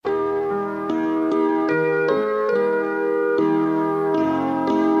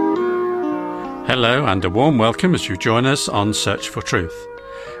Hello and a warm welcome as you join us on Search for Truth.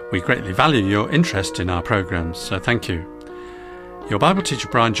 We greatly value your interest in our programmes, so thank you. Your Bible teacher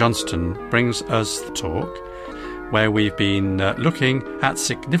Brian Johnston brings us the talk where we've been looking at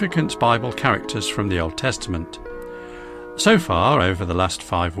significant Bible characters from the Old Testament. So far, over the last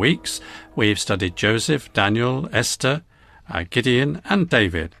 5 weeks, we've studied Joseph, Daniel, Esther, Gideon and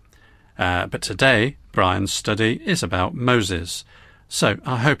David. But today, Brian's study is about Moses. So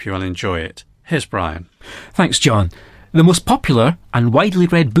I hope you will enjoy it. Here's Brian. Thanks, John. The most popular and widely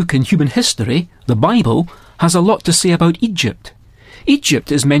read book in human history, the Bible, has a lot to say about Egypt.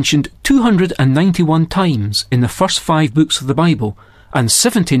 Egypt is mentioned 291 times in the first 5 books of the Bible and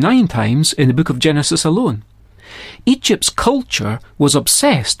 79 times in the book of Genesis alone. Egypt's culture was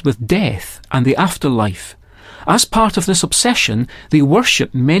obsessed with death and the afterlife. As part of this obsession, they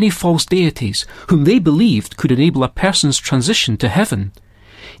worshipped many false deities whom they believed could enable a person's transition to heaven.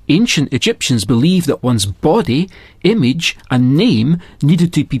 Ancient Egyptians believed that one's body, image and name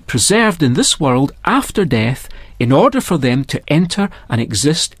needed to be preserved in this world after death in order for them to enter and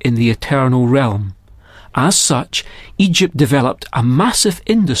exist in the eternal realm. As such, Egypt developed a massive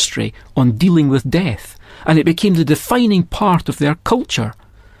industry on dealing with death, and it became the defining part of their culture.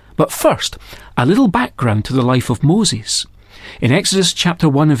 But first, a little background to the life of Moses. In Exodus chapter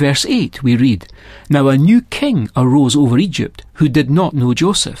 1 and verse 8 we read, "Now a new king arose over Egypt, who did not know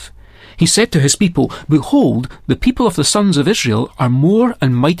Joseph. He said to his people, 'Behold, the people of the sons of Israel are more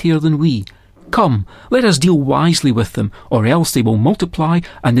and mightier than we. Come, let us deal wisely with them, or else they will multiply,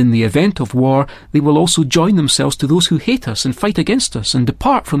 and in the event of war they will also join themselves to those who hate us and fight against us and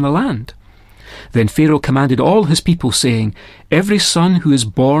depart from the land.' Then Pharaoh commanded all his people, saying, 'Every son who is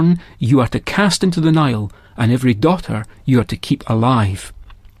born you are to cast into the Nile, and every daughter you are to keep alive.'"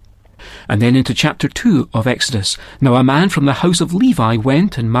 And then into chapter 2 of Exodus. "Now a man from the house of Levi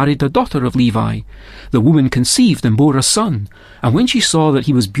went and married a daughter of Levi. The woman conceived and bore a son, and when she saw that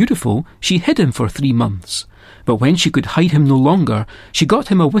he was beautiful, she hid him for 3 months. But when she could hide him no longer, she got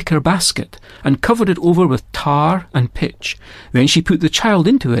him a wicker basket, and covered it over with tar and pitch. Then she put the child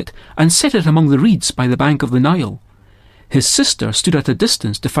into it, and set it among the reeds by the bank of the Nile. His sister stood at a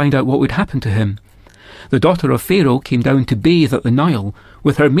distance to find out what would happen to him. The daughter of Pharaoh came down to bathe at the Nile,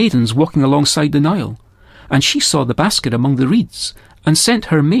 with her maidens walking alongside the Nile. And she saw the basket among the reeds, and sent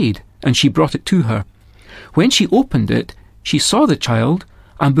her maid, and she brought it to her. When she opened it, she saw the child,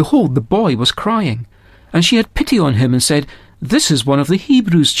 and behold, the boy was crying. And she had pity on him and said, 'This is one of the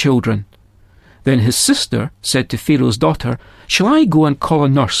Hebrews' children.' Then his sister said to Pharaoh's daughter, 'Shall I go and call a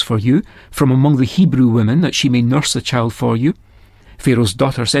nurse for you from among the Hebrew women, that she may nurse the child for you?' Pharaoh's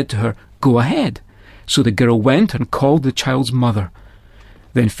daughter said to her, 'Go ahead.' So the girl went and called the child's mother.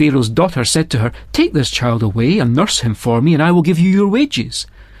 Then Pharaoh's daughter said to her, 'Take this child away and nurse him for me, and I will give you your wages.'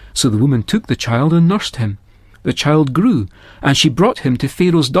 So the woman took the child and nursed him. The child grew, and she brought him to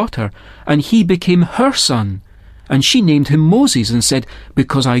Pharaoh's daughter, and he became her son. And she named him Moses, and said,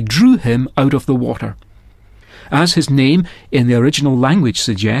 'Because I drew him out of the water.'" As his name in the original language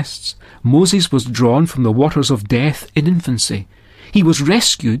suggests, Moses was drawn from the waters of death in infancy. He was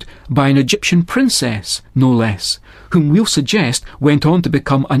rescued by an Egyptian princess, no less, whom we'll suggest went on to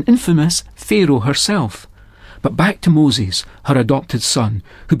become an infamous Pharaoh herself. But back to Moses, her adopted son,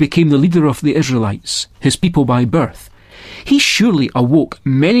 who became the leader of the Israelites, his people by birth. He surely awoke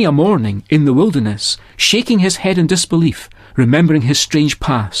many a morning in the wilderness, shaking his head in disbelief, remembering his strange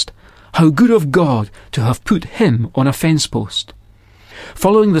past. How good of God to have put him on a fence post.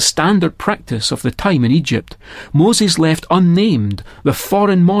 Following the standard practice of the time in Egypt, Moses left unnamed the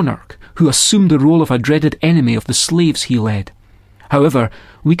foreign monarch who assumed the role of a dreaded enemy of the slaves he led. However,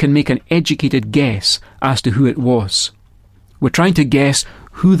 we can make an educated guess as to who it was. We're trying to guess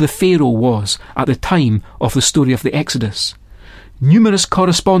who the Pharaoh was at the time of the story of the Exodus. Numerous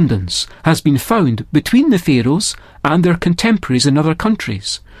correspondence has been found between the pharaohs and their contemporaries in other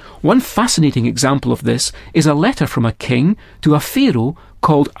countries. One fascinating example of this is a letter from a king to a pharaoh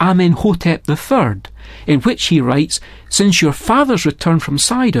called Amenhotep III, in which he writes, "Since your fathers returned from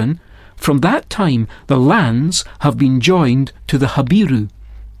Sidon, from that time the lands have been joined to the Habiru."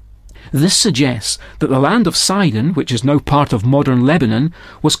 This suggests that the land of Sidon, which is now part of modern Lebanon,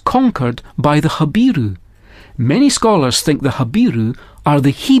 was conquered by the Habiru. Many scholars think the Habiru are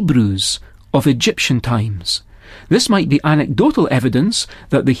the Hebrews of Egyptian times. This might be anecdotal evidence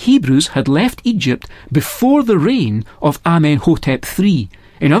that the Hebrews had left Egypt before the reign of Amenhotep III.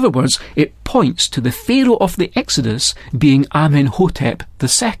 In other words, it points to the Pharaoh of the Exodus being Amenhotep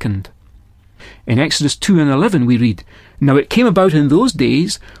II. In Exodus 2 and 11 we read, "Now it came about in those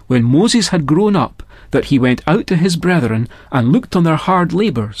days, when Moses had grown up, that he went out to his brethren, and looked on their hard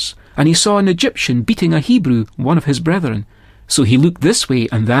labours, and he saw an Egyptian beating a Hebrew, one of his brethren. So he looked this way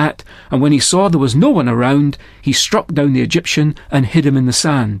and that, and when he saw there was no one around, he struck down the Egyptian and hid him in the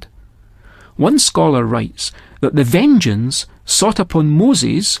sand. One scholar writes that the vengeance sought upon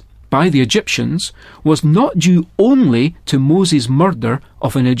Moses by the Egyptians was not due only to Moses' murder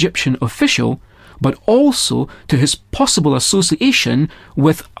of an Egyptian official, but also to his possible association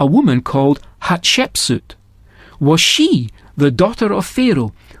with a woman called Hatshepsut. Was she the daughter of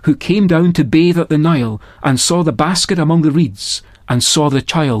Pharaoh, who came down to bathe at the Nile and saw the basket among the reeds and saw the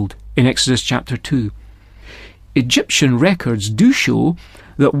child in Exodus chapter 2? Egyptian records do show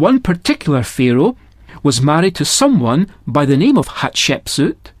that one particular Pharaoh was married to someone by the name of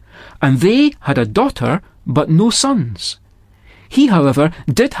Hatshepsut, and they had a daughter but no sons. He, however,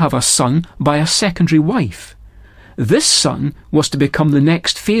 did have a son by a secondary wife. This son was to become the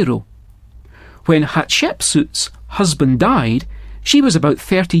next Pharaoh. When Hatshepsut's husband died, she was about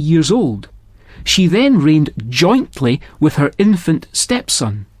 30 years old. She then reigned jointly with her infant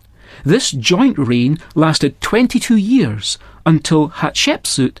stepson. This joint reign lasted 22 years until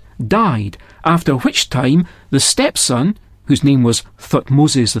Hatshepsut died, after which time the stepson, whose name was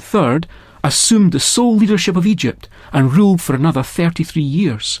Thutmoses III, assumed the sole leadership of Egypt and ruled for another 33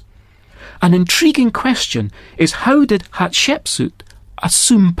 years. An intriguing question is, how did Hatshepsut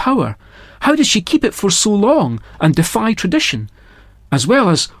assume power? How did she keep it for so long and defy tradition? As well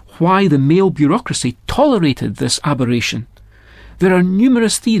as why the male bureaucracy tolerated this aberration. There are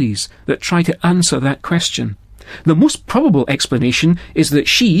numerous theories that try to answer that question. The most probable explanation is that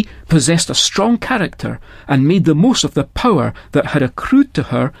she possessed a strong character and made the most of the power that had accrued to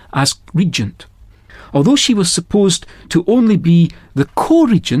her as regent. Although she was supposed to only be the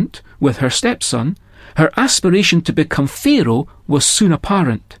co-regent with her stepson, her aspiration to become Pharaoh was soon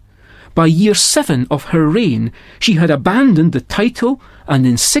apparent. By year 7 of her reign, she had abandoned the title and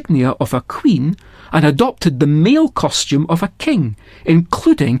insignia of a queen and adopted the male costume of a king,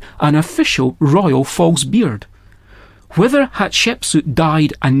 including an official royal false beard. Whether Hatshepsut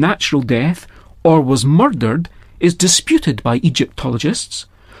died a natural death or was murdered is disputed by Egyptologists.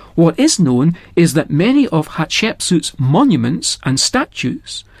 What is known is that many of Hatshepsut's monuments and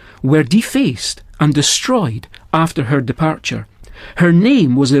statues were defaced and destroyed after her departure. Her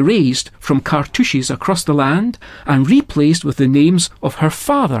name was erased from cartouches across the land and replaced with the names of her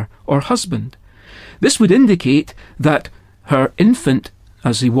father or husband. This would indicate that her infant,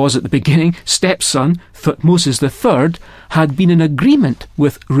 as he was at the beginning, stepson, Thutmoses III, had been in agreement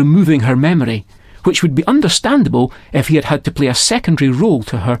with removing her memory, which would be understandable if he had had to play a secondary role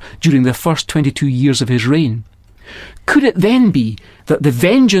to her during the first 22 years of his reign. Could it then be that the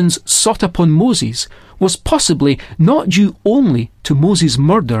vengeance sought upon Moses was possibly not due only to Moses'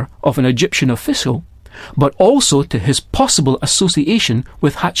 murder of an Egyptian official, but also to his possible association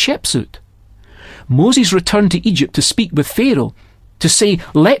with Hatshepsut? Moses returned to Egypt to speak with Pharaoh, to say,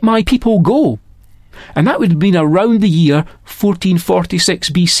 "Let my people go." And that would have been around the year 1446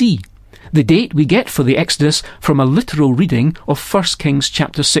 BC, the date we get for the Exodus from a literal reading of 1 Kings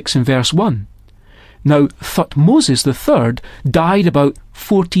chapter 6 and verse 1. Now, Thutmoses III died about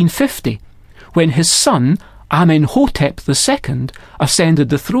 1450, when his son, Amenhotep II, ascended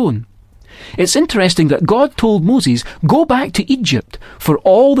the throne. It's interesting that God told Moses, "Go back to Egypt, for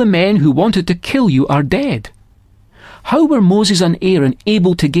all the men who wanted to kill you are dead." How were Moses and Aaron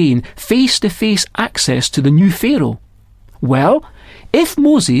able to gain face-to-face access to the new Pharaoh? Well, if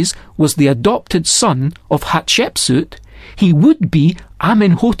Moses was the adopted son of Hatshepsut, he would be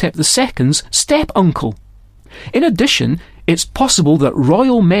Amenhotep II's step-uncle. In addition, it's possible that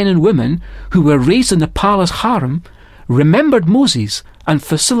royal men and women who were raised in the palace harem remembered Moses and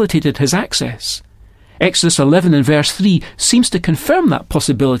facilitated his access. Exodus 11 and verse 3 seems to confirm that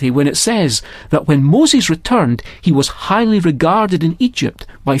possibility when it says that when Moses returned, he was highly regarded in Egypt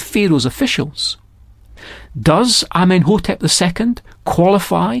by Pharaoh's officials. Does Amenhotep II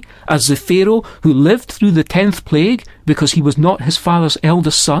qualify as the Pharaoh who lived through the 10th plague because he was not his father's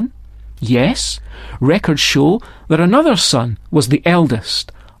eldest son? Yes, records show that another son was the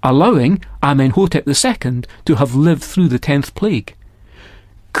eldest, allowing Amenhotep II to have lived through the 10th plague.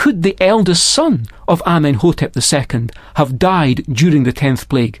 Could the eldest son of Amenhotep II have died during the 10th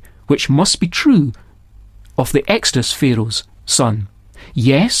plague, which must be true of the Exodus Pharaoh's son?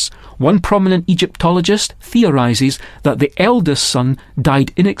 Yes, one prominent Egyptologist theorizes that the eldest son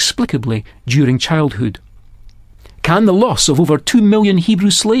died inexplicably during childhood. Can the loss of over 2 million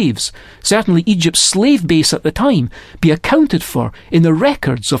Hebrew slaves, certainly Egypt's slave base at the time, be accounted for in the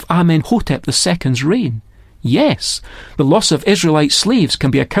records of Amenhotep II's reign? Yes, the loss of Israelite slaves can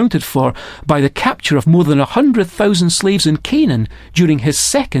be accounted for by the capture of more than 100,000 slaves in Canaan during his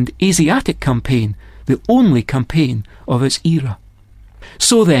second Asiatic campaign, the only campaign of its era.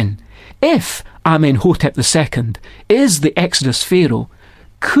 So then, if Amenhotep II is the Exodus Pharaoh,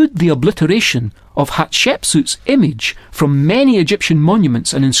 could the obliteration of Hatshepsut's image from many Egyptian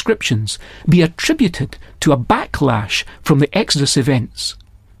monuments and inscriptions be attributed to a backlash from the Exodus events?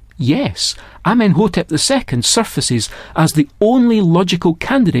 Yes, Amenhotep II surfaces as the only logical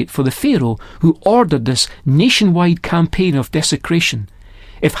candidate for the pharaoh who ordered this nationwide campaign of desecration.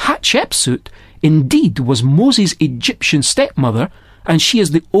 If Hatshepsut indeed was Moses' Egyptian stepmother, and she is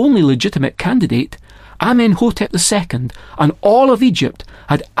the only legitimate candidate, Amenhotep II and all of Egypt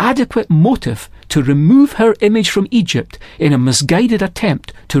had adequate motive to remove her image from Egypt in a misguided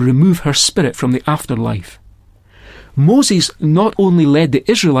attempt to remove her spirit from the afterlife. Moses not only led the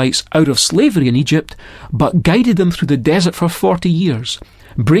Israelites out of slavery in Egypt, but guided them through the desert for 40 years,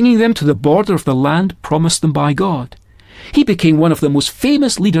 bringing them to the border of the land promised them by God. He became one of the most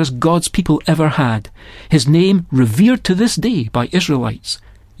famous leaders God's people ever had, his name revered to this day by Israelites.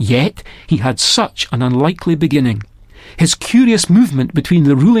 Yet he had such an unlikely beginning. His curious movement between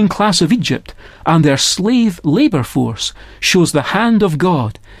the ruling class of Egypt and their slave labour force shows the hand of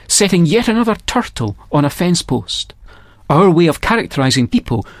God setting yet another turtle on a fence post. Our way of characterising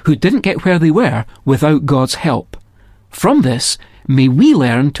people who didn't get where they were without God's help. From this, may we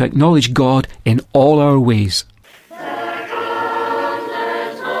learn to acknowledge God in all our ways.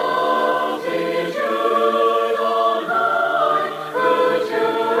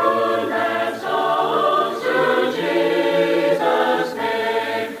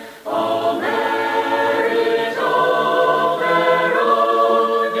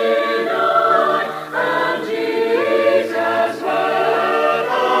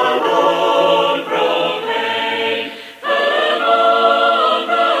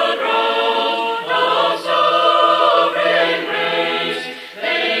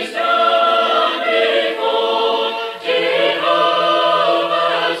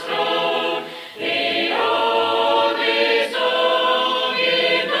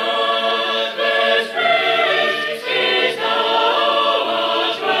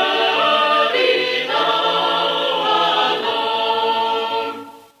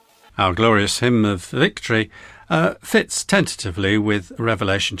 Our glorious hymn of victory fits tentatively with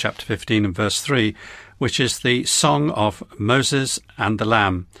Revelation chapter 15 and verse 3, which is the song of Moses and the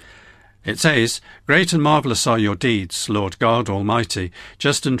Lamb. It says, "Great and marvellous are your deeds, Lord God Almighty.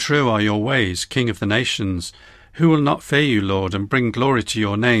 Just and true are your ways, King of the nations. Who will not fear you, Lord, and bring glory to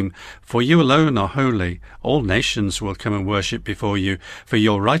your name? For you alone are holy. All nations will come and worship before you, for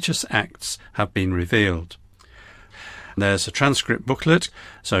your righteous acts have been revealed." There's a transcript booklet,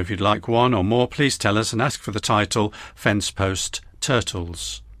 so if you'd like one or more, please tell us and ask for the title Fence Post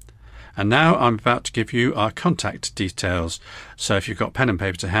Turtles. And now I'm about to give you our contact details, so if you've got pen and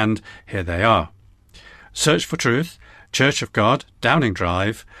paper to hand, here they are. Search for Truth, Church of God, Downing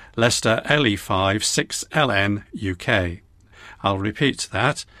Drive, Leicester LE5 6LN UK. I'll repeat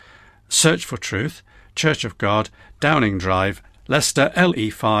that. Search for Truth, Church of God, Downing Drive, Leicester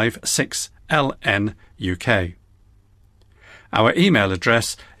LE5 6LN UK. Our email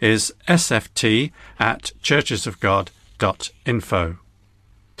address is sft@churchesofgod.info.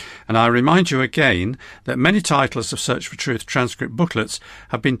 And I remind you again that many titles of Search for Truth transcript booklets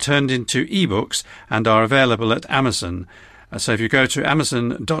have been turned into ebooks and are available at Amazon. So if you go to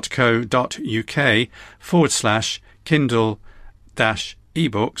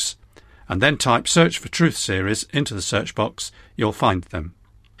amazon.co.uk/Kindle-ebooks and then type Search for Truth series into the search box, you'll find them.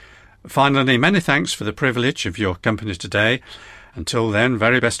 Finally, many thanks for the privilege of your company today. Until then,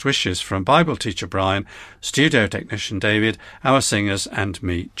 very best wishes from Bible teacher Brian, studio technician David, our singers and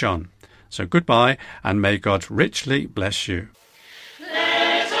me, John. So goodbye, and may God richly bless you.